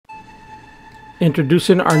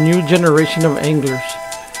Introducing our new generation of anglers.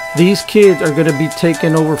 These kids are going to be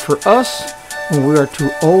taking over for us when we are too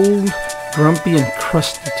old, grumpy, and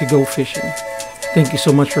crusty to go fishing. Thank you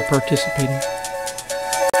so much for participating.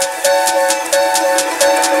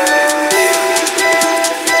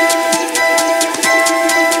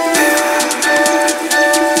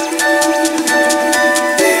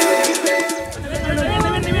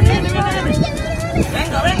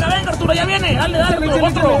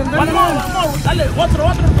 Dale, otro,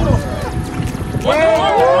 Arturo.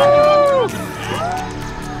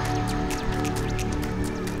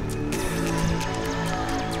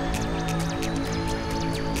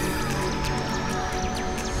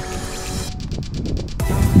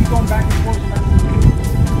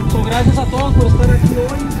 So, gracias a todos por estar aquí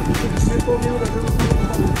hoy. El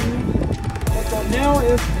torneo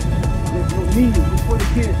es de los niños, es for the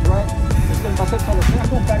kids, right? Va a ser para los niños.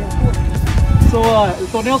 So, el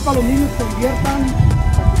torneo es para los niños que se diviertan,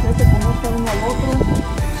 para que ustedes se conozcan uno al otro.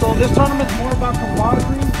 So this tournament is more about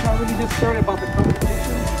camaraderie. It's not really necessarily about the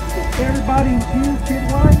competition. If everybody who's here,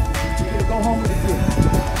 kid-wise, you're going to go home with a gift.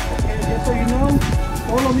 Okay, just so you know,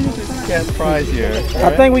 todos los niños están aquí. Got prize here. Right?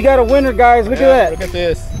 I think we got a winner, guys. Look at that. Look at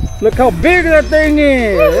this. Look how big that thing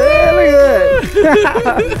is. Yeah, look at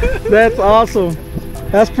that. That's awesome.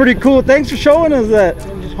 That's pretty cool. Thanks for showing us that.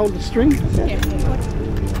 Just hold the string. Okay.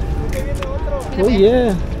 Oh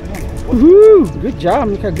yeah. Woohoo! Good job,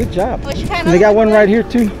 Mika. Good job. They got one right here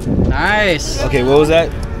too. Nice. Okay, what was that?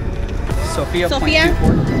 Sophia.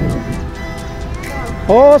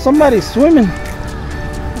 Oh, somebody's swimming.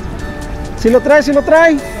 Si lo trae, si lo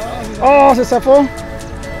trae. Oh, se zafó.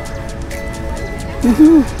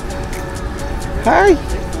 Hi.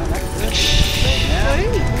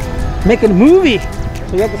 Making a movie.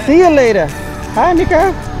 We have to see you later. Hi,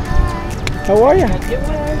 Mika. How are you?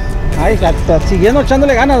 Ay, está siguiendo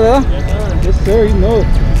echándole ganas, ¿verdad? Yes, sir, you know it.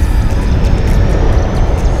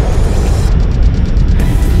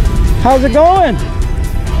 How's it going?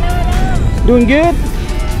 Doing good?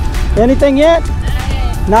 Anything yet?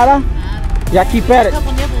 Nada? Ya keep at it.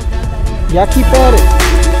 Ya keep at it.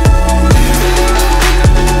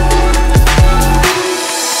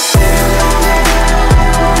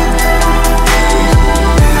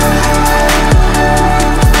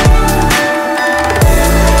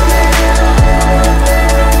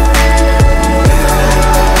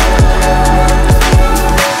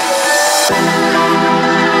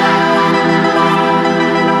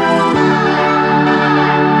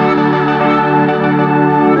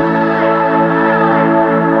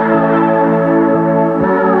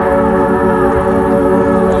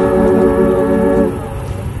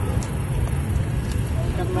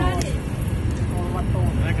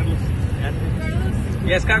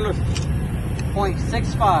 Yes, Carlos.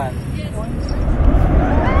 0.65.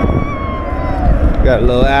 Got a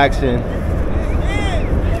little action.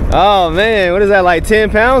 Oh man, what is that, like 10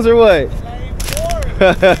 pounds or what?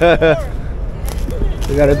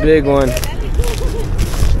 We got a big one.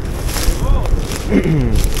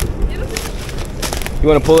 You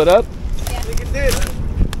want to pull it up? Yeah. Look at this.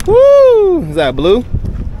 Woo! Is that blue?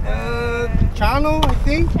 Channel, I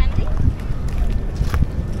think.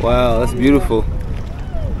 Wow, that's beautiful.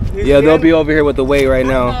 Yeah, they'll be over here with the weight right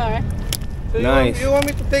now. So Nice. You want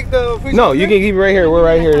me to take the fish? No, you can keep it right here. We're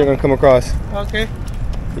right here. They're gonna come across. Okay.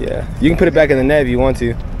 Yeah, you can put it back in the net if you want to.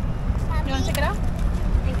 You want to check it out?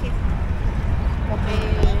 Thank you. Okay,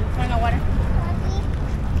 turn on water.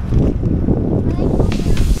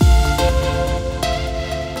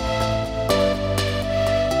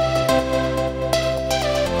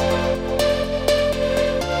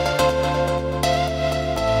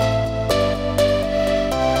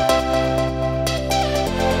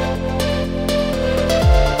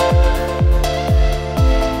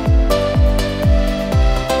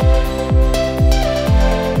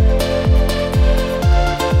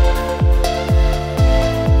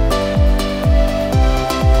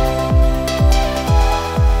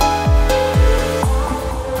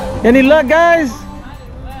 Any luck, guys?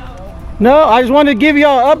 No, I just wanted to give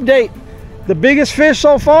y'all an update. The biggest fish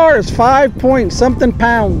so far is 5-point-something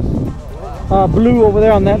pounds. Blue over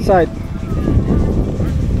there on that side.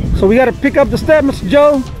 So we got to pick up the step, Mr.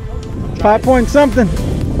 Joe. 5-point-something.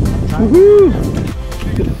 Woohoo!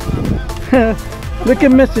 Look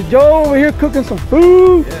at Mr. Joe over here cooking some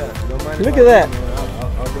food. Look at that.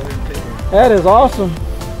 That is awesome.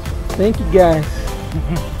 Thank you, guys.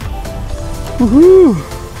 Woohoo!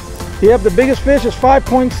 Yep, the biggest fish is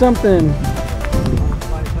 5-point-something.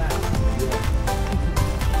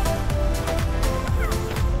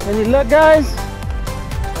 Any luck, guys?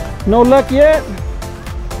 No luck yet?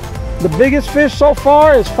 The biggest fish so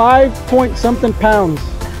far is 5-point-something pounds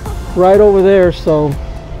right over there, so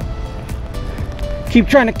keep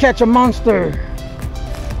trying to catch a monster.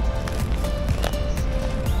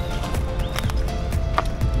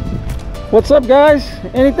 What's up, guys?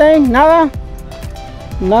 Anything? Nada?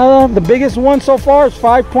 Nada. The biggest one so far is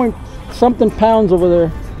 5-point-something pounds over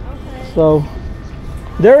there. So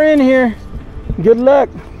they're in here. Good luck.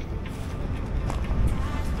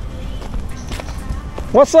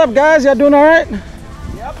 What's up, guys? Y'all doing all right?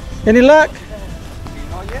 Yep. Any luck?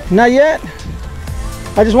 Not yet. Not yet.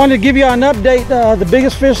 I just wanted to give you an update. The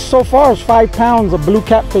biggest fish so far is 5 pounds of blue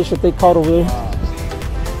catfish that they caught over there.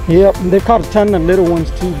 Yep, they caught a ton of little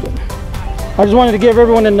ones too. But I just wanted to give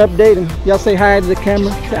everyone an update, and y'all say hi to the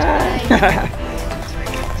camera.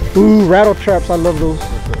 Ooh, rattle traps. I love those.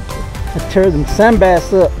 I tear them sand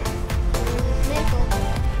bass up.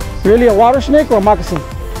 Really, a water snake or a moccasin?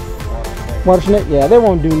 Water snake? Yeah, they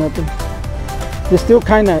won't do nothing. They're still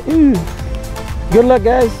kind of, ooh. Good luck,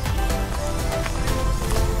 guys.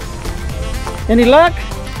 Any luck?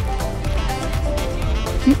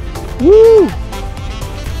 Woo!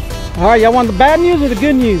 All right, y'all want the bad news or the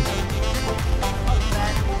good news?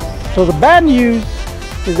 So the bad news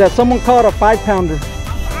is that someone caught a 5-pounder.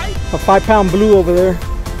 A 5-pound blue over there.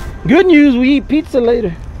 Good news, we eat pizza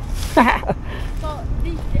later.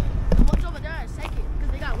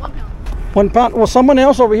 One pound. Well, someone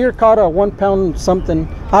else over here caught a 1 pound something.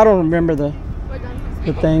 I don't remember the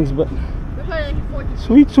things, but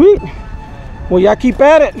sweet, sweet. Well, y'all keep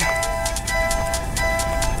at it.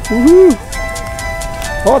 Woohoo!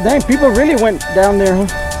 Oh dang, people really went down there, huh?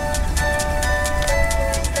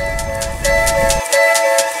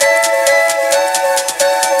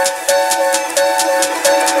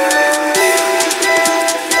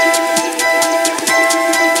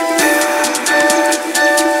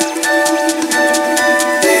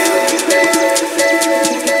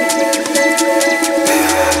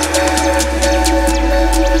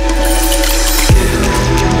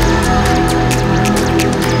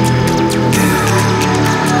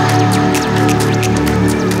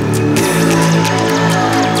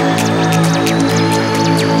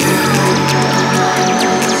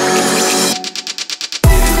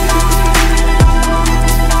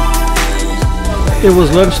 It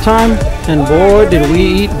was lunchtime, and boy did we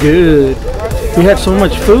eat good. We had so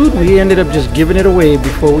much food, we ended up just giving it away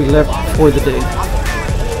before we left for the day.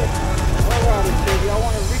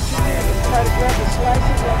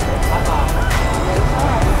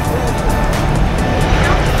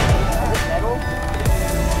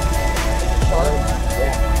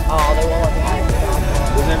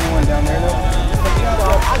 Is everyone down there though?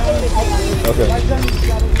 Okay.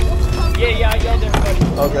 Yeah, I yelled everybody.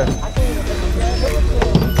 Okay.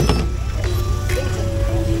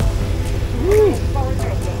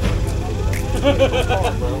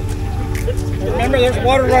 Remember, there's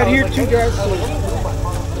water right here too, guys.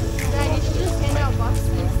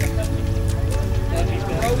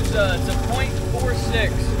 It's a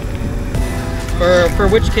 .46. For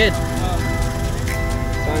which kid?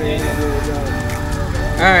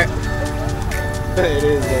 Alright. It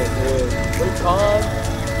is good. Thon.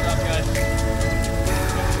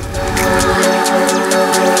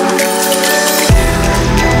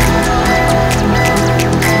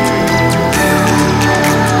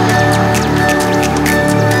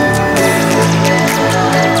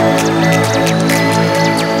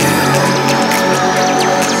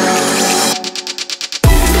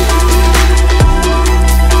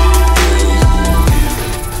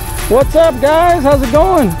 What's up, guys? How's it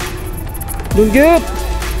going? Doing good?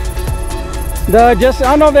 I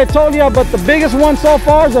don't know if they told you, but the biggest one so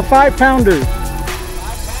far is a 5-pounder.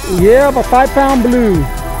 Yeah, a 5-pound blue.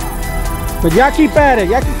 But y'all keep at it.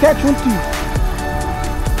 Y'all can catch one too.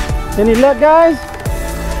 Any luck, guys?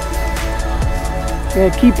 Yeah,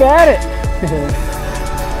 keep at it.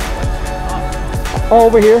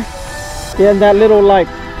 Over here. Yeah, in that little like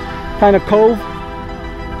kind of cove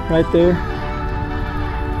right there.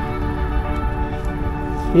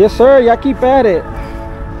 Yes, sir. Y'all keep at it.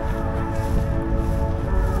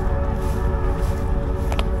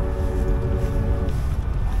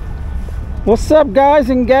 What's up, guys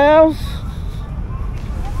and gals?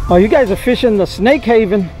 Oh, you guys are fishing the Snake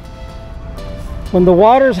Haven. When the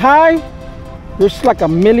water's high, there's like a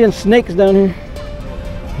million snakes down here.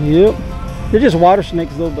 Yep. They're just water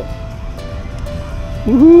snakes though, but.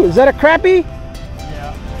 Woohoo! Is that a crappie?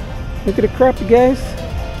 Yeah. Look at the crappie, guys.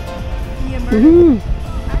 Woohoo!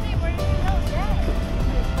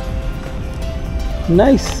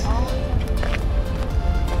 Nice.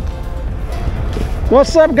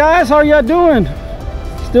 What's up, guys? How y'all doing?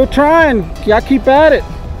 Still trying. Y'all keep at it.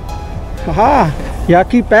 Haha. Y'all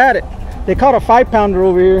keep at it. They caught a 5-pounder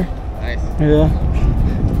over here. Nice. Yeah.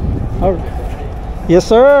 All right. Yes,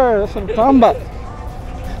 sir. That's what I'm talking about.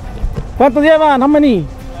 ¿Cuántos llevan? How many? She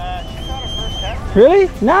caught her first catch. Really?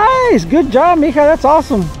 Nice. Good job, mija. That's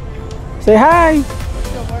awesome. Say hi.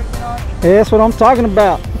 Still working on it. Yeah, that's what I'm talking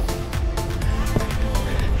about.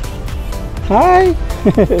 Hi.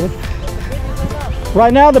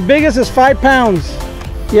 Right now, the biggest is 5 pounds.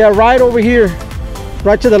 Yeah, right over here.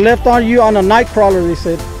 Right to the left on you on a night crawler, they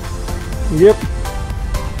said. Yep.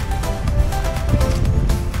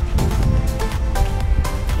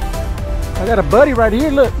 I got a buddy right here,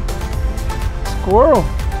 look. Squirrel.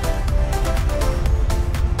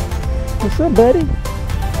 What's up, buddy?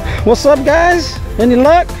 What's up, guys? Any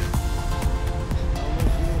luck?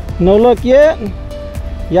 No luck yet?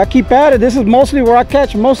 Y'all keep at it. This is mostly where I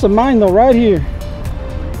catch most of mine though, right here.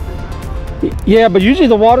 Yeah, but usually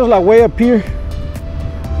the water's like way up here.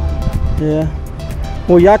 Yeah.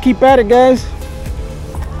 Well, y'all keep at it, guys.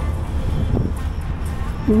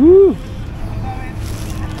 Woo.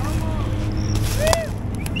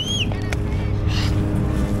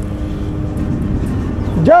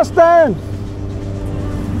 Justin!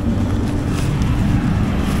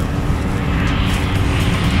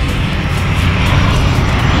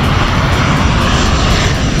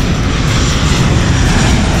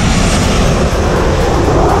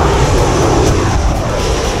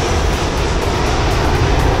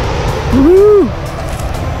 Woohoo.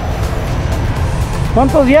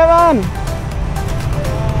 ¿Cuántos llevan?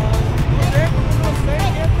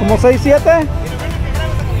 ¿Como 6, 7?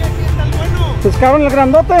 ¿Pescaron el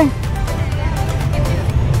grandote?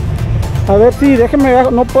 A ver si,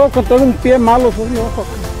 déjenme, no puedo contar un pie malo.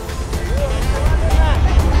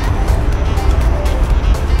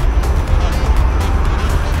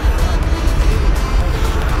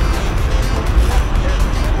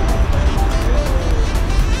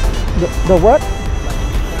 The what?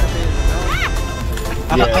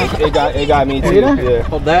 Yeah, it got me too. Yeah.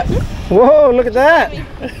 Hold that. Whoa, look at that.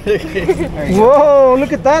 Whoa,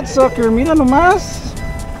 look at that sucker. Mira nomás.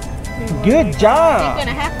 Good job. You're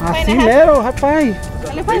gonna have to Así find a mero, high five.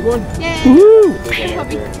 Dale, pues. Yeah. Woo.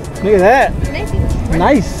 Puppy. Look at that.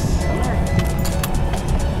 Nice.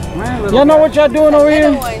 Y'all know what y'all doing over here?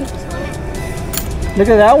 Another one. Look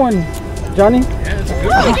at that one, Johnny.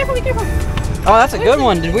 Oh, be careful, be careful. Oh, that's a good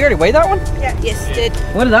one. Did we already weigh that one? Yeah. Yes, did.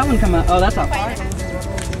 What did that one come out? Oh, that's not 5.5.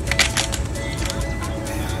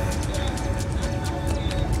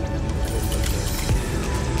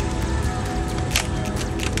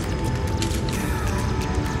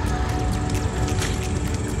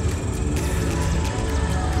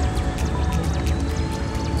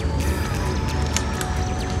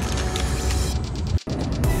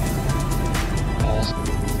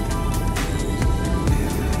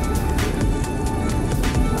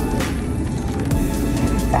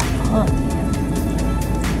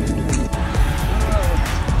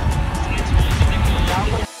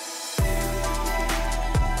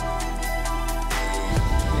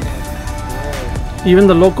 Even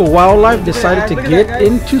the local wildlife decided to get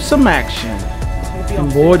into some action.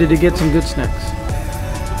 And boy, did they get some good snacks.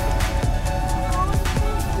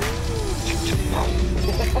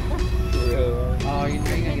 Oh, you're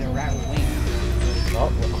gonna get a rat with wings.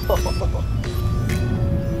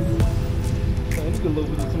 You can look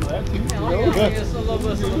at some of that too.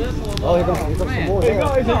 Oh, here comes some more. Hey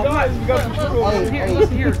guys, we got some sugar over here. Here,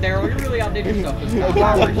 listen here, Daryl. You really outdid yourself this time.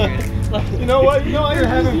 I appreciate it. You know what? You're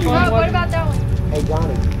having fun. What about that one? Hey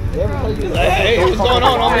Johnny, Hey, what's going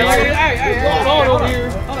on over here? Hey, What's going on over here?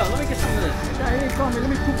 Hold on, let me get some of this. Hey, call me. Let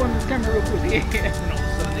me poop on this camera real quick.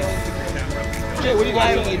 Shit, what do you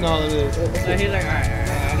guys eating all of this? So he's like, alright,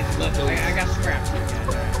 I got scraps.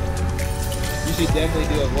 You should definitely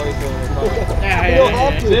do a voiceover. Yeah, you don't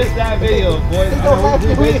have to. Just that video, boys. You don't have to.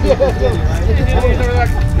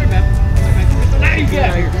 Now you get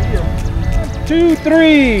out of here. 2,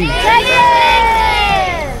 3. Yes!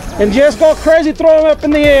 And just go crazy, throw them up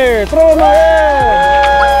in the air. Throw them in the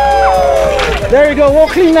air. There you go. We'll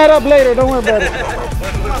clean that up later. Don't worry about it.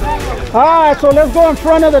 All right, so let's go in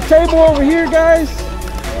front of the table over here, guys.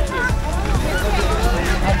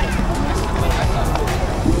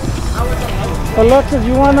 Alexis,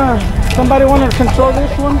 somebody wanna control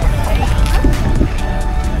this one?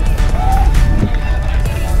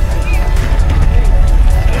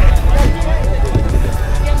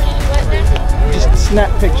 Just snap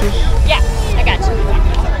pictures. Yeah, I got you.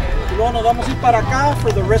 Luego nos vamos a ir para acá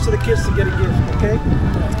for the rest of the kids to get a gift, okay?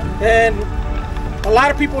 And a lot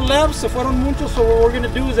of people left, se fueron muchos, so what we're gonna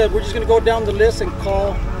do is that we're just gonna go down the list and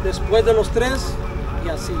call después de los tres.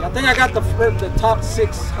 Yeah, see, I think I got the top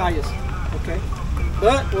 6 highest. Okay.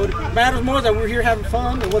 But what matters more is that we're here having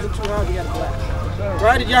fun. It wasn't too hard. We had a blast.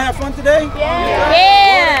 Right? Did y'all have fun today?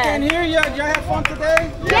 Yeah. I can't hear you. Did y'all have fun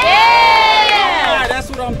today? Yeah. All right, that's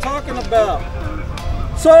what I'm talking about.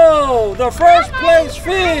 So the first place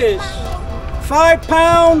fish, 5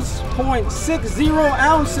 pounds, 0.60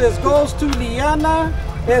 ounces, goes to Liana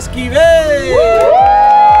Esquivel.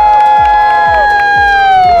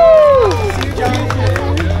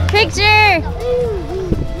 Picture.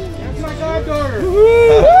 That's my goddaughter. 1, 2,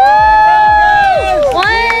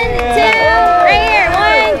 right here.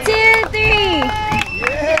 1, 2, 3.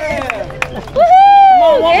 Yeah. Woohoo!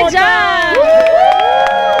 One more Good job.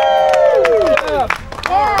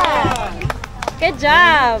 Good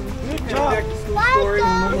job. Good job. I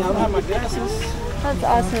don't have my glasses. That's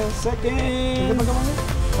awesome. Second.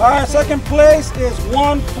 All right, second place is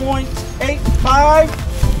 1.85,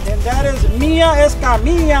 and that is Mia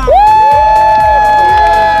Escamilla.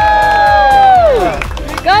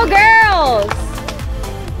 Go girls!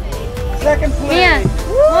 Second place. Mia.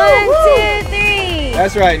 1, 2, 3.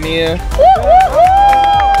 That's right, Mia.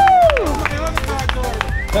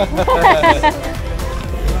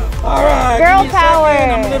 All right. Girl give me a power.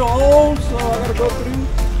 second. I'm a little old, so I gotta go through.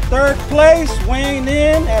 Third place, weighing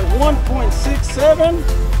in at 1.67,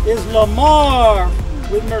 is Lamar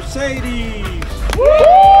with Mercedes.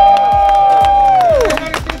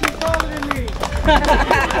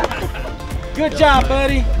 Good job,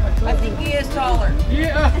 buddy. I think he is taller.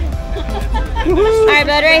 Yeah. All right,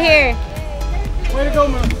 bud, right here. Way to go,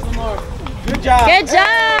 Lamar. Good job. Good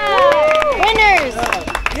job. Winners.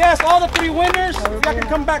 Yes, all the 3 winners. If y'all can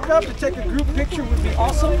come back up to take a group picture would be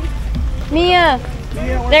awesome. Mia.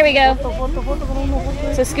 There we go.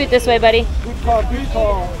 So scoot this way, buddy. Good call, good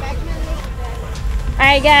call. All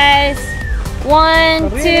right, guys. 1,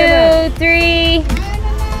 2, 3.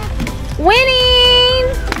 Winning!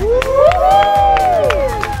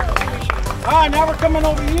 All right, now we're coming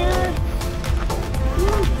over here.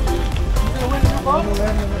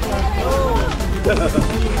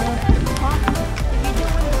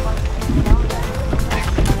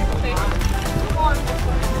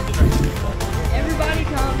 Everybody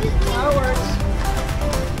come. That works.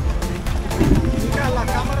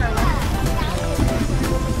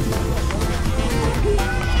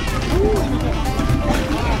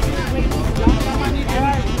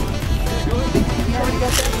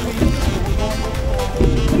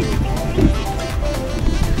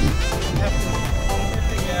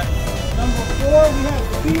 Number 4, we have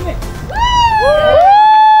Phoenix.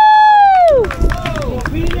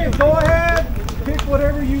 Phoenix, go ahead, pick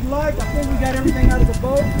whatever you'd like. I think we got everything out of the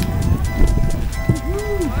boat.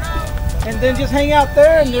 And then just hang out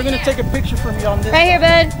there, and they're gonna take a picture from you on this. Right here,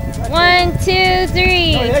 bud. 1, 2,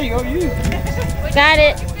 3. Oh, there you go, you. Got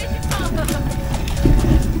it.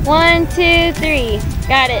 1, 2, 3.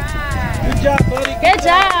 Got it. Good job, buddy. Good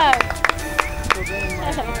job.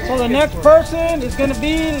 So the next person is gonna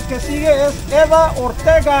be, el que sigue es Eva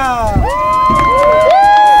Ortega.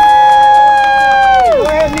 Go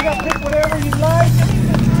ahead, you got pick whatever you like.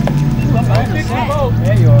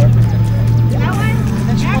 There you are.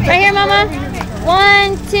 Right here, Mama.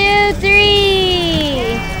 1, 2,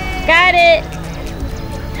 3. Got it.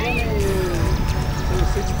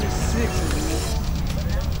 66.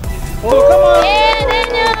 Oh, come on. Yeah,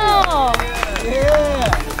 Daniel. Yeah.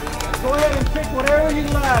 Go ahead and pick whatever you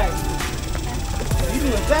like. You do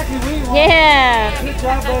exactly what you want. Yeah. Good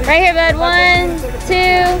job, buddy. Right here, bud. 1,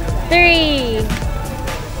 2, 3.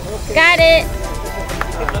 Got it.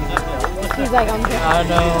 He's like, I'm good. I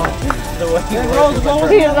know. And Rose is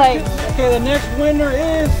going He's like, okay, the next winner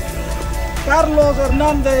is Carlos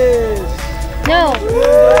Hernandez. no.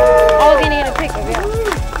 Oh, we need a pick of it.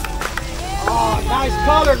 Oh, nice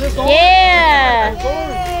color. This orange. Yeah. This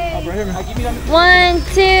orange. Give me that. 1,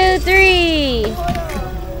 2, 3.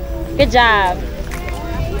 Good job.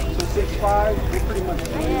 6'5", pretty much.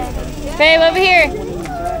 Babe, over here.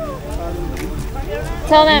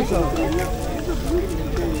 Tell them.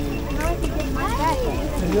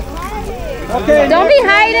 Okay, Don't be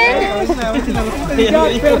hiding. we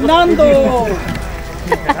got Fernando.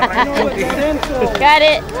 Got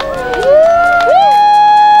it. Woo!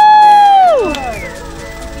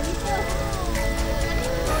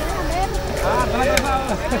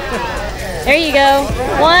 There you go.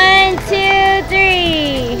 1, 2,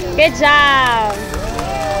 3. Good job.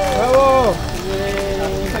 Bravo.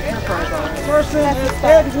 Person is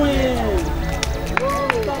Edwin.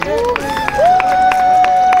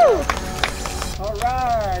 All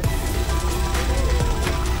right.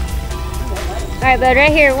 All right, bud,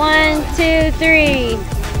 right here. 1, 2, 3.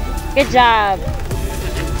 Good job.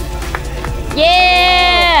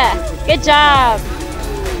 Yeah. Good job.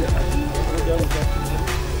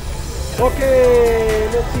 Okay,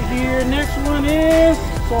 let's see here. Next one is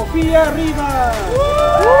Sofia Rivas.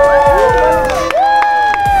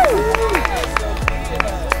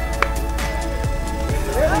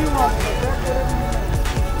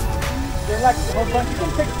 They're like a whole bunch. You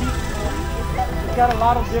can take a peek. It's got a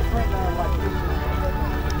lot of different like.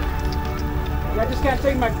 Yeah, I just can't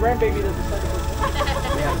take my grandbaby to the second.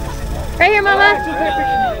 Right here, Mama.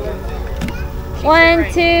 One,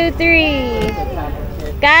 two, three.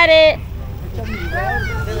 Got it.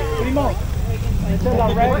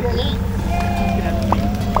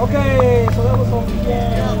 Okay, so that was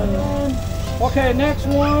Sofia. Okay, next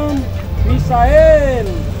one, Misael.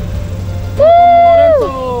 Woo!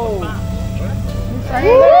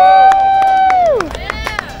 Woo!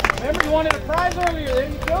 Remember, you wanted a prize earlier. There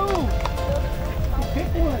you go. You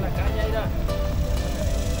picked one.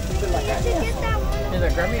 He's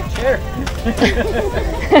like, grab me a chair.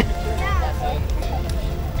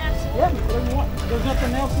 Yeah, whatever you want. There's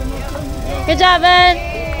nothing else in this thing. Good job, bud.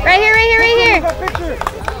 Right here, right here, right here.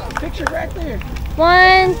 Picture right there.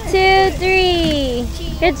 1, 2, 3.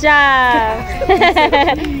 Good job.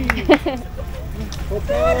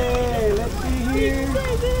 Okay, let's see here.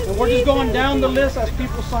 And we're just going down the list as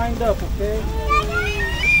people signed up, okay?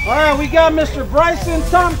 All right, we got Mr. Bryson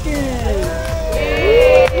Tompkins.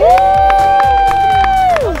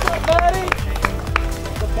 What's up, buddy?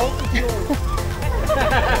 The boat is yours.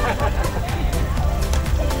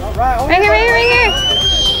 All right, Right here, right here, right here.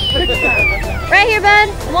 Right here, bud.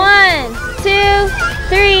 1, 2,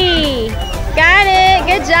 3. Got it.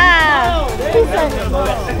 Good job.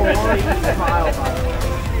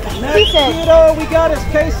 Next kiddo we got is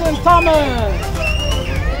Kason Thomas.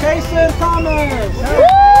 Kason Thomas.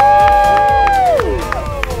 Woo!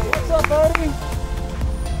 What's up, buddy?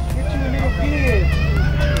 Get you a little kid.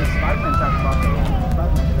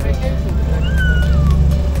 Hey, Kason.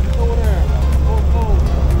 Over there.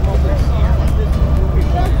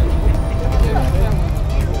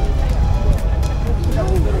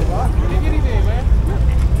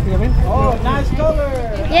 Oh, nice color.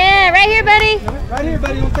 Yeah, right here, buddy. Right here,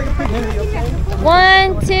 buddy. We'll take a picture of you, okay?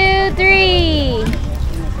 1, 2, 3.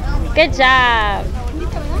 Good job.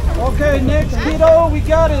 Okay, next kiddo we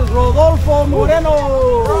got is Rodolfo Moreno.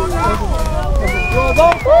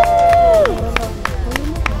 Rodolfo.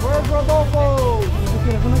 Where's Rodolfo?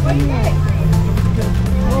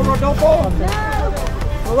 No, Rodolfo.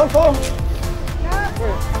 Rodolfo.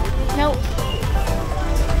 Nope.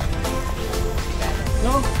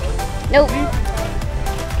 No. Nope.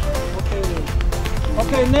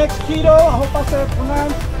 Okay, next kiddo. I hope I said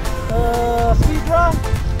pronounced. Sidra.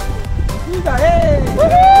 Sidra, hey!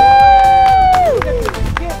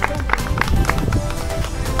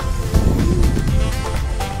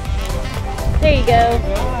 There you go.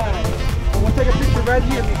 Right. We'll take a picture right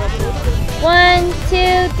here. 1,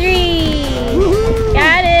 2, 3.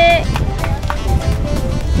 Got it.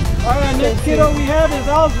 All right, next kiddo we have is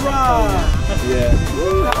Azra. Yeah.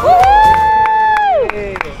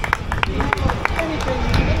 Hey.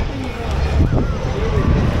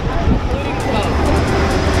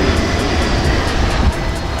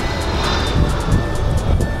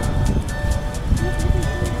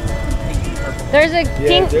 There's a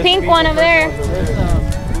pink one over there. There's a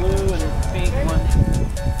blue and a pink one.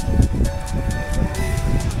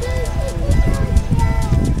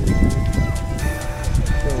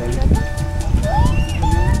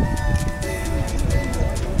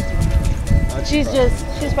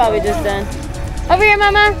 She's probably just done. Over here,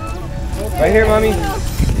 Mama. Right here, mommy.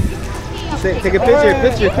 Take a picture.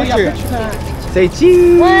 Say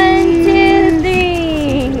cheese. 1, 2,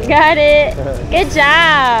 3. Got it. Good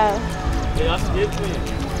job.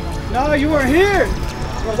 No, you were here.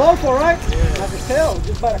 Rodolfo, right? I could tell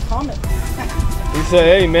just by the comment. He said,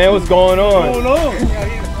 "Hey man, what's going on? Oh no.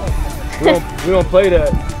 We don't play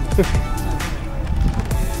that."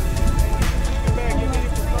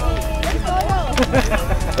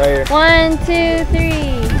 Right here. 1, 2,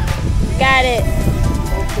 3. Got it.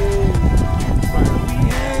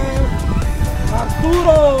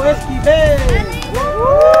 Arturo Esquivel.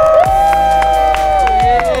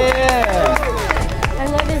 I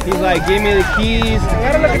love his He's like, "Give me the keys."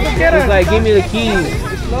 He's like, "Give me the keys."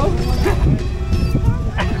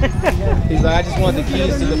 He's like, "I just want the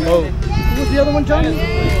keys to the boat." Who's the other one, Johnny?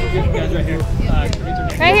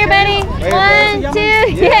 Right here, buddy. 1, 2.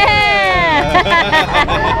 Yeah.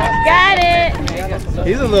 Got it.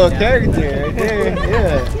 He's a little character right there.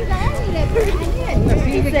 Yeah.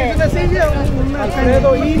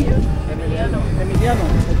 Alfredo y Emiliano.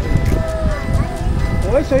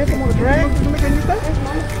 Hoy soy como drag, ¿tú me cañitas?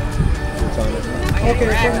 on this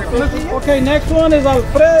one. Okay, next one is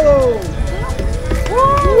Alfredo.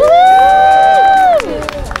 Woo!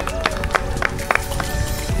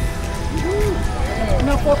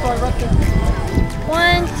 Una foto right there.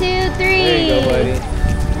 1, 2, 3. There you go, buddy.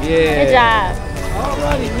 Yeah. Good job.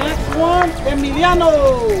 Alrighty, next one, Emiliano.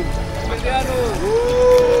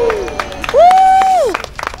 Woo!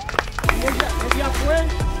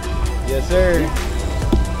 Yes, sir.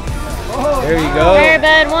 Oh, There you go. Very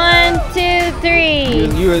good. 1, 2,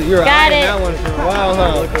 3. You were Got eyeing it. that one for a while,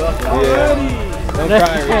 huh? already. Don't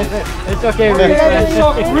cry, Reese. It's okay, Okay, Reese.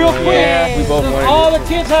 so real quick, Yeah, we both wanted all the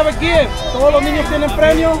kids have a gift. Todos los niños tienen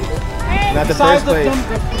premio. Not the Besides first place.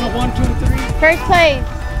 the 1, 2, 3. First place.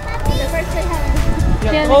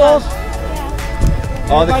 Yeah, todos.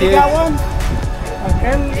 All the Everybody kids. got one?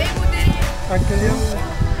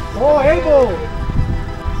 Oh, Abel.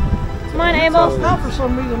 Come on, Abel. Not for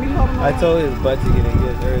some reason. We don't know. I told his butt to get a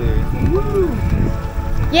gift earlier.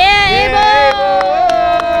 Yeah,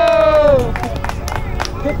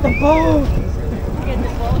 Hit the boat.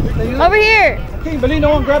 Abel. Over here. I can't believe no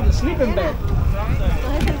one grabbed the sleeping bag.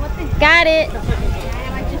 Got it.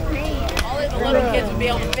 All the little kids would be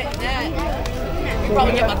able to fit in that. You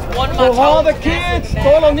probably get one So all the kids,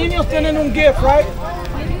 todos los niños tienen un gift, right?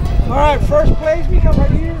 All right, first place, Mika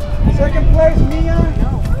right here. Second place, Mia.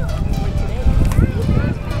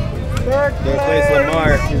 Third place,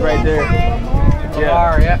 Lamar. He's right there.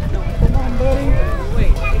 Yeah. Come on, buddy.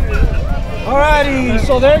 Alrighty,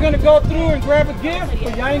 so they're gonna go through and grab a gift,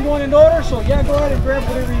 but y'all ain't going in order, so yeah, go ahead and grab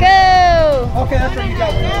whatever you Go. Okay, that's what you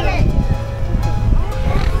got.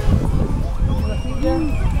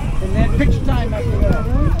 And then picture time after that.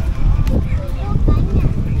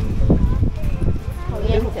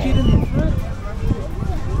 Little kid in the front.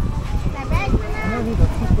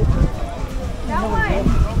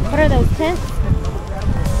 What are those tents?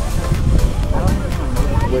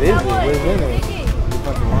 What is it? What is in it? You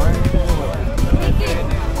fucking lying?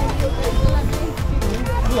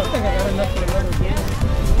 Ooh, I think I got enough for the letter.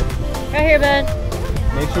 Right here, bud.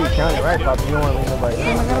 Make sure you count it right, Papa. You don't want to leave nobody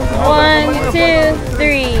out. 1, 2,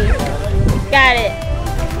 3. Got it.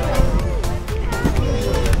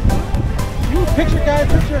 You picture guy,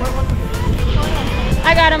 picture.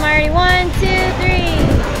 I got him already. 1, 2,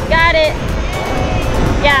 3. Got it.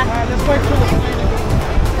 Yeah. Alright, let's wait till the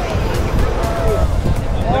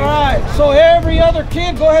Alright, so every other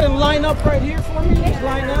kid, go ahead and line up right here for me. Just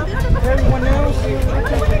line up. Everyone else.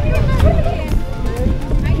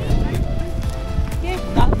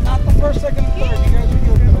 Not the first, second, and third. You guys are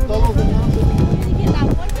good.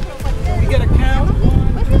 We get a count.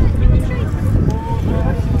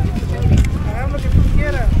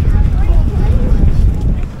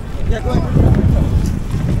 Yeah, go ahead.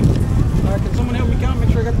 Alright, can someone help me count? Make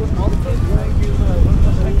sure I got all the kids.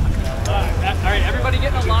 Alright, everybody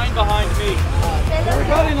get in a line behind me.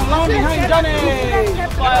 Everybody in the line behind Johnny.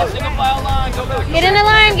 Single file line, go back. Get in the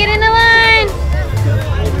line. Get in the line.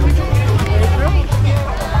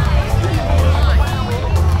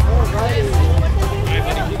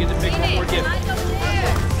 You get to pick one more gift.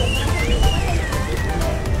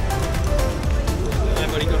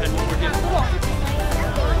 Everybody go ahead, one more gift.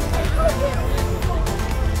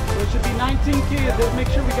 So it should be 19 kids. Let's make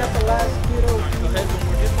sure we got the last kid over. Go ahead, one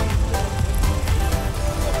more gift.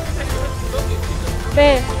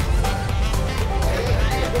 Babe.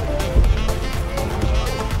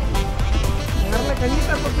 Una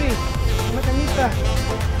cañita, papi. Una cañita.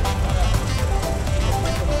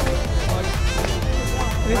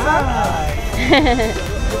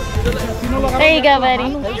 There you go, buddy.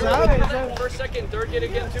 First, second, third get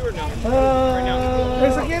again too or no?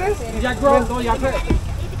 ¿Esa quieres? Ya, girl. No, ya.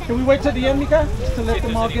 Can we wait till the end, Mika? Just to let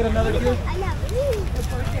them all get another gift?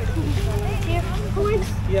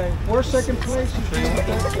 Yeah, we're second place.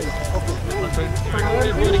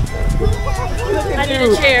 I need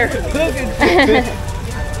a chair.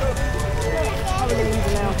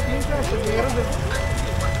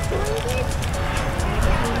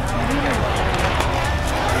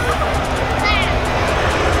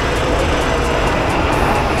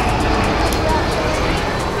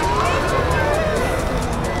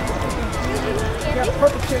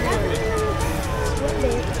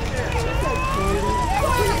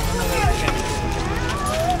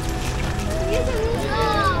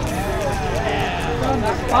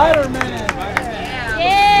 Spider-Man.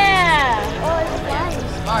 Yeah.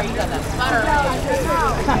 Oh, you got that spider.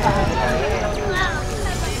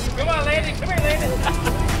 Come on, lady. Come here, lady.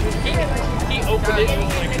 He opened it and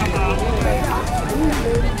was like, come on.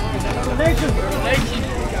 Donation.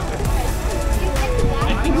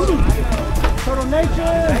 Turtle Nation.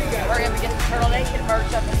 Hurry up and get the Turtle Nation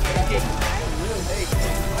merch up in here.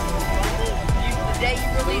 The day you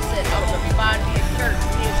release it, I'm going to be buying me a shirt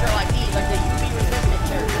like these, like the UV resistant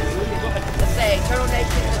shirt. To say Turtle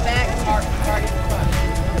Nation in the back, Target in the front.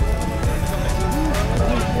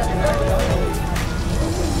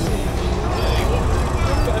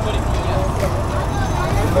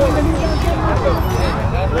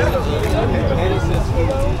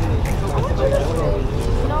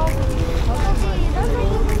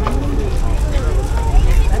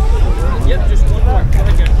 Yep, just one more. Go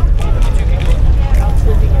ahead, guys.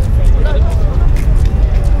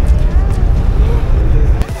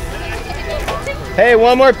 Hey,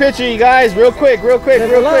 one more picture, you guys. Real quick, real quick,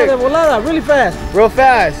 real quick. Volada, really fast. Real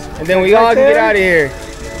fast. And then we all can get out of here.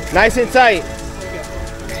 Nice and tight.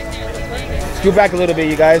 Scoot back a little bit,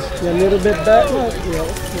 you guys. Yeah, a little bit back.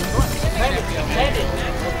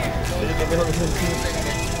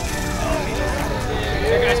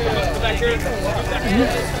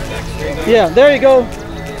 Yeah, there you go.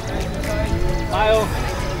 Smile.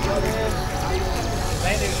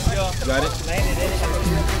 Got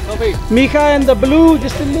it? Mika and the blue,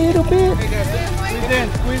 just a little bit.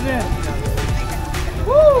 Squeeze in.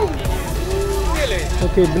 Woo!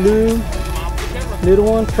 Okay, blue. Little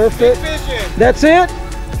one, perfect. That's it.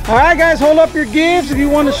 All right, guys, hold up your gifts if you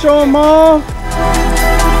want to show them all.